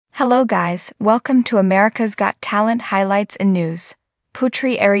Hello guys, welcome to America's Got Talent highlights and news.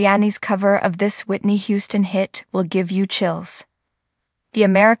 Putri Ariani's cover of this Whitney Houston hit will give you chills. The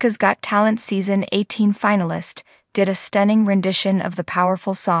America's Got Talent Season 18 finalist did a stunning rendition of the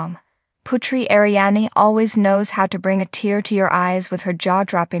powerful song. Putri Ariani always knows how to bring a tear to your eyes with her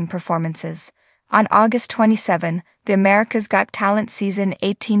jaw-dropping performances. On August 27, the America's Got Talent Season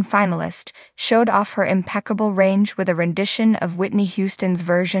 18 finalist showed off her impeccable range with a rendition of Whitney Houston's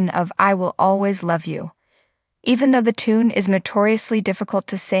version of I Will Always Love You. Even though the tune is notoriously difficult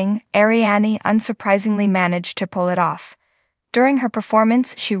to sing, Ariani unsurprisingly managed to pull it off. During her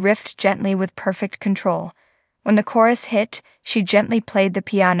performance, she riffed gently with perfect control. When the chorus hit, she gently played the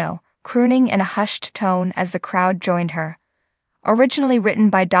piano, crooning in a hushed tone as the crowd joined her. Originally written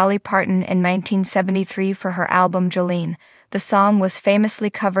by Dolly Parton in 1973 for her album Jolene, the song was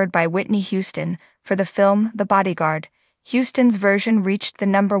famously covered by Whitney Houston for the film The Bodyguard. Houston's version reached the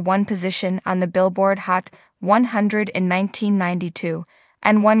 #1 position on the Billboard Hot 100 in 1992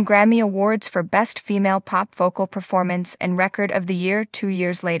 and won Grammy Awards for Best Female Pop Vocal Performance and Record of the Year 2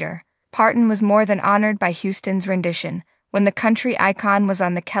 years later. Parton was more than honored by Houston's rendition. When the country icon was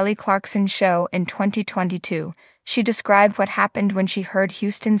on The Kelly Clarkson Show in 2022, she described what happened when she heard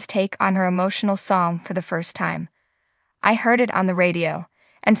Houston's take on her emotional song for the first time. I heard it on the radio,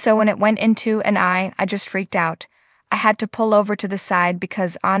 and so when it went into an I just freaked out. I had to pull over to the side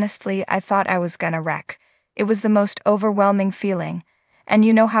because honestly I thought I was gonna wreck. It was the most overwhelming feeling. And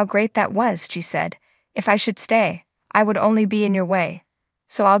you know how great that was, she said. If I should stay, I would only be in your way.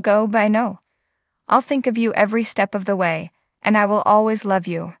 So I'll go, but I know. I'll think of you every step of the way, and I will always love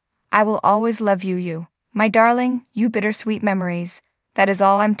you. I will always love you. My darling, you bittersweet memories. That is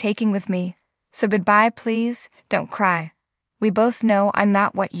all I'm taking with me. So goodbye, please, don't cry. We both know I'm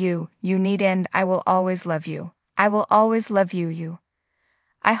not what you need, and I will always love you. I will always love you.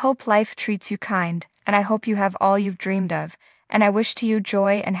 I hope life treats you kind, and I hope you have all you've dreamed of, and I wish to you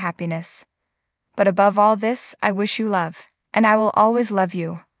joy and happiness. But above all this, I wish you love, and I will always love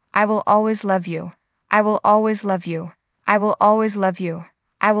you. I will always love you. I will always love you. I will always love you.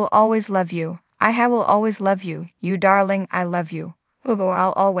 I will always love you. I will always love you. You darling, I love you.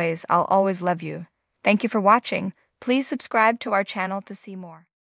 I'll always love you. Thank you for watching. Please subscribe to our channel to see more.